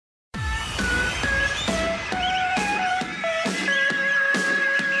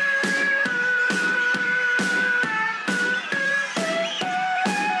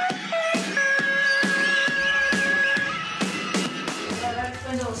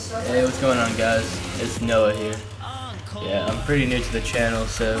Hey, what's going on, guys? It's Noah here. Yeah, I'm pretty new to the channel,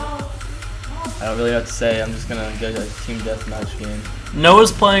 so I don't really know what to say. I'm just gonna go to a team deathmatch game.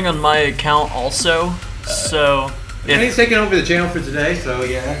 Noah's playing on my account also, so. And he's taking over the channel for today, so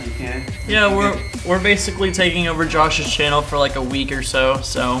yeah, you can. Yeah, we're basically taking over Josh's channel for like a week or so.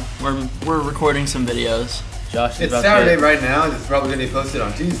 So we're recording some videos. Josh is It's about Saturday to right now. It's probably gonna be posted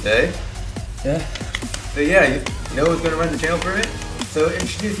on Tuesday. Yeah. So yeah, Noah's gonna run the channel for it. So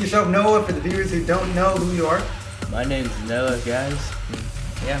introduce yourself, Noah, for the viewers who don't know who you are. My name's Noah, guys.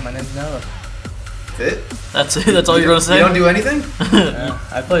 Yeah, my name's Noah. That's it. That's it. That's all you're gonna say. You don't do anything?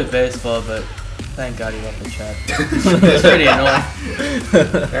 I play baseball, but thank God he left the chat. It's pretty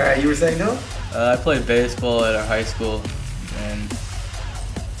annoying. All right, you were saying no? I played baseball at our high school, and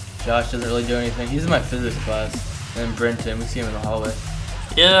Josh doesn't really do anything. He's in my physics class, and Brenton, we see him in the hallway.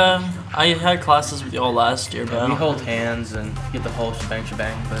 Yeah, I had classes with y'all last year, but We hold hands and get the whole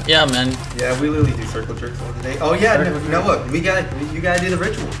shebang, but yeah, man. Yeah, we literally do circle jerks all day. Oh yeah, Noah, you gotta do the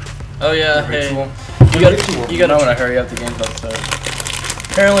ritual. Oh yeah, the hey. ritual. You gotta want to hurry up the game about start.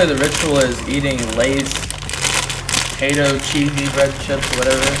 Apparently the ritual is eating Lay's potato cheesy bread chips or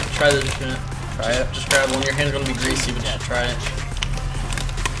whatever. Try this. Try it. Just grab one. Your hand's gonna be greasy, but yeah, try it.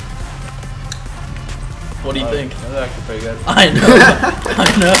 What do you think? That's actually pretty good. I know. I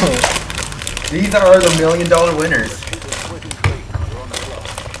know. These are the $1 million winners.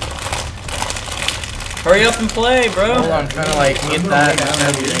 Hurry up and play, bro. Hold on, I'm trying to like get that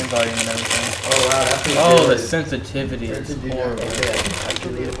and the game volume and everything. Oh wow, that's pretty Oh, good. the sensitivity is horrible.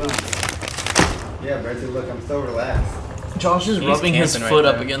 Yeah, Brenton, look, I'm so relaxed. Josh is He's rubbing his camping foot right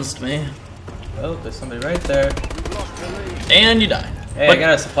up there. against me. Oh, there's somebody right there. And you die. Hey, But- I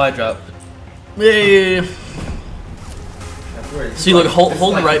got a supply drop. Yeah. That's See, look, hold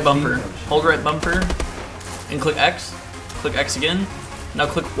like the right a bumper. steam Hold right bumper, and click X. Click X again. Now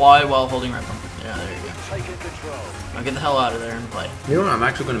click Y while holding right bumper. Yeah, there you go. Now get the hell out of there and play. You know what? I'm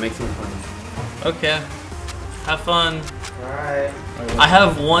actually gonna make some fun. Okay. Have fun. Alright. I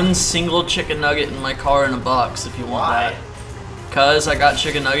have one single chicken nugget in my car in a box if you want that. Cause I got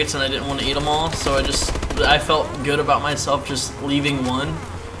chicken nuggets and I didn't want to eat them all, so I felt good about myself just leaving one.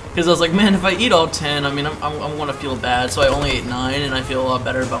 Cause I was like, man, if I eat all 10, I mean, I'm gonna feel bad. So I only ate 9, and I feel a lot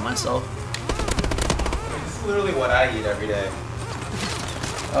better about myself. This is literally what I eat every day.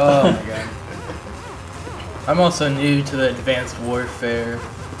 Oh my god. I'm also new to the Advanced Warfare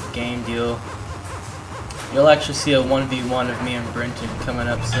game deal. You'll actually see a 1v1 of me and Brenton coming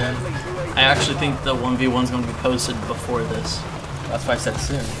up soon. I actually think the 1v1's gonna be posted before this. That's why I said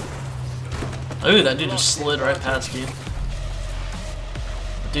soon. Ooh, that dude just slid right past you.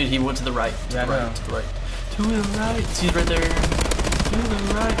 Dude, he went to the right. Yeah, I know. To the right. To the right. He's right there. To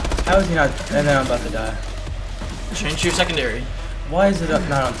the right. How is he not? And then I'm about to die. Change to your secondary. Why is it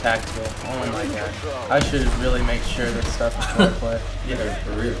not on tactical? Oh my god. I should really make sure this stuff before I play. Yeah,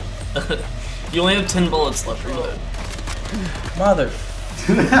 for real. You only have 10 bullets left. Reload. Mother.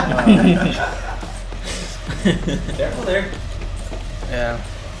 Careful there. Yeah.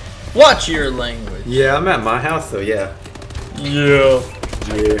 Watch your language. Yeah, I'm at my house, so yeah. Yeah.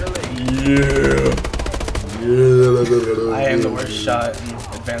 I am the worst shot in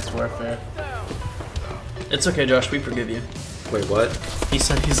Advanced Warfare. It's okay, Josh. We forgive you. Wait, what? He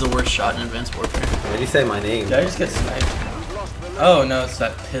said he's the worst shot in Advanced Warfare. Why did you say my name? Did I just get sniped? Oh no, it's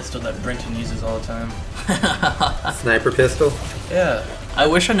that pistol that Brenton uses all the time. Sniper pistol? Yeah. I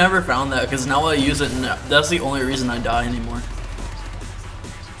wish I never found that, because now I use it, and that's the only reason I die anymore.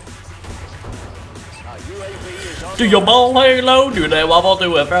 Do your ball lay low? Do they wobble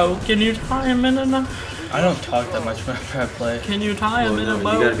to a fro? Can you tie him in a knot? I don't talk that much whenever I play. Can you tie him Oh, in no, a you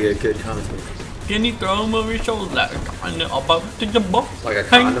bow? gotta be a good commentator. Can you throw him over your shoulder like a condom above to the boat? Like a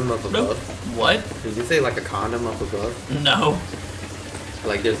condom up Nope. above? What? Did you say like a condom up above? No.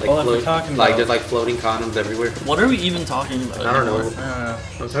 Like there's like Well, if we're talking like about- there's like floating condoms everywhere? What are we even talking about? I don't know. I don't know.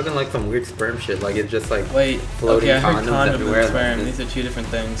 I'm talking like some weird sperm shit. Like it's just like Wait, floating okay, I heard condoms condom everywhere. and sperm. These are two different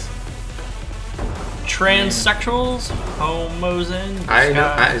things. Transsexuals, homos, and I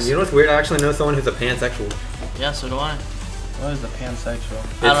know. You know what's weird? I actually know someone who's a pansexual. Yeah, so do I. What is the pansexual?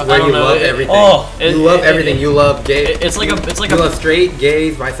 It's I where don't you know. love everything. Oh, you love everything. You love gay. It's like you love straight,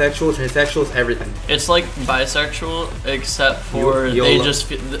 gays, bisexuals, transsexuals, everything. It's like bisexual, except for You'll they love- just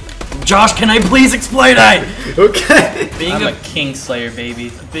feel. Josh, can I please explain it? Okay. I'm a Kingslayer,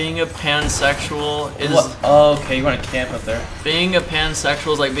 baby. Being a pansexual is What? Oh, okay, you want to camp up there? being a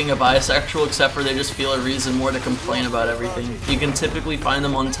pansexual is like being a bisexual, except for they just feel a reason more to complain about everything. You can typically find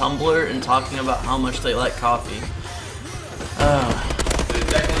them on Tumblr and talking about how much they like coffee.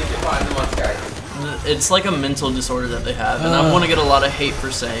 Definitely can find them on Skype. it's like a mental disorder that they have, and I want to get a lot of hate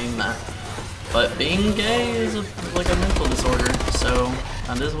for saying that. But being gay is like a mental disorder, so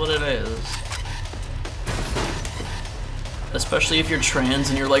that is what it is. Especially if you're trans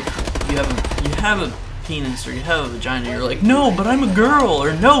and you're like, you have a penis or you have a vagina, you're like, no, but I'm a girl,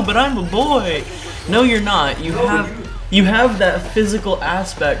 or no, but I'm a boy. No, you're not. You have that physical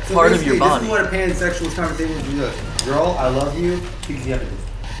aspect part of your body. This is what a pansexual conversation would do. Girl, I love you.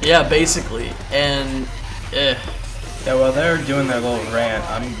 Yeah, basically. And yeah, well, they're doing their little rant.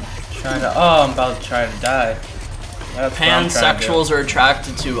 I'm about to try to die. Pansexuals are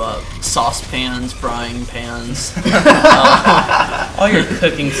attracted to saucepans, frying pans. All your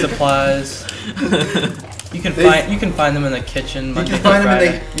cooking supplies. You can find them in the kitchen. You can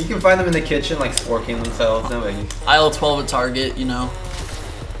find them in the kitchen, like sporking themselves. No biggie. Aisle 12 at Target, you know.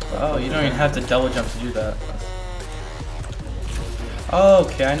 Oh, you don't even have to double jump to do that. Oh,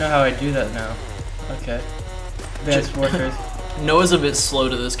 okay, I know how I do that now. Okay. Advanced Warfare. Noah's a bit slow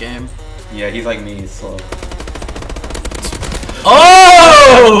to this game. Yeah, he's like me. He's slow.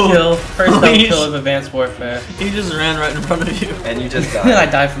 Oh! First kill of Advanced Warfare. He just ran right in front of you. And you just died. I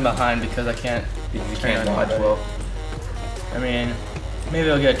died from behind because I can't. You can't dodge well. I mean, maybe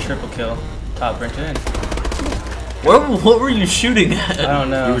I'll get a triple kill. Top Brenton in. What were you shooting at? I don't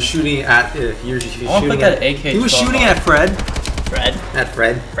know. You were shooting at. He was shooting at Fred. Fred. At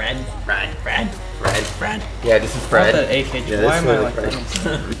Fred. Fred. Yeah, this is Fred. That AK. Yeah, why am I like that?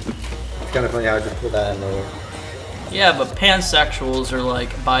 It's kind of funny how I just pulled that out of nowhere. Yeah, but pansexuals are like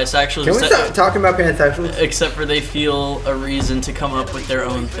bisexuals. Can we stop talking about pansexuals? Except for they feel a reason to come up with their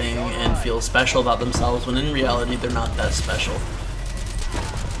own thing and feel special about themselves when in reality they're not that special.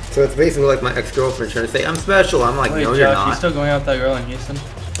 So it's basically like my ex-girlfriend trying to say, I'm special. I'm like, wait, no, Josh, you're not. You still going out with that girl in Houston?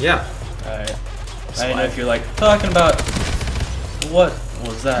 Yeah. Alright. I didn't know if you're like, talking about, what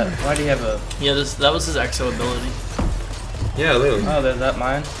was that? Why do you have a... Yeah, that was his exo ability. Yeah, literally. Oh, is that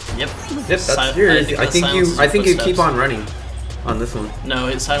mine? Yep. That's yours. I think you keep on running on this one. No,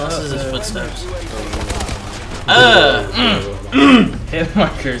 it silences his footsteps. Hit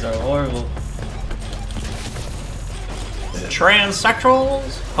markers are horrible.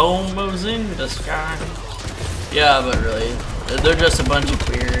 Transsexuals, homos in disguise. Yeah, but really, they're just a bunch of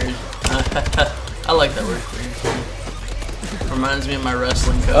queers. I like that word, queer. Reminds me of my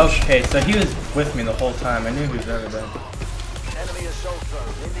wrestling coach. Okay, so he was with me the whole time. I knew he was there.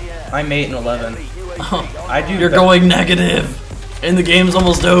 I'm 8 and 11. Oh, I do. You're going negative, and the game's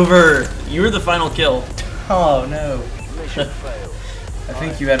almost over. You were the final kill. Oh no. I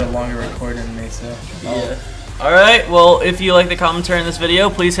think you had a longer record than me, so. Yeah. Alright, well, if you like the commentary in this video,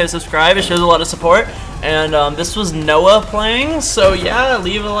 please hit subscribe. It shows a lot of support. And this was Noah playing, so yeah,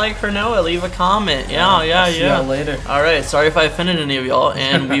 leave a like for Noah, leave a comment. Yeah. See y'all later. Alright, sorry if I offended any of y'all,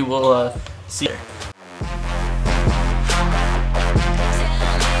 and we will see you.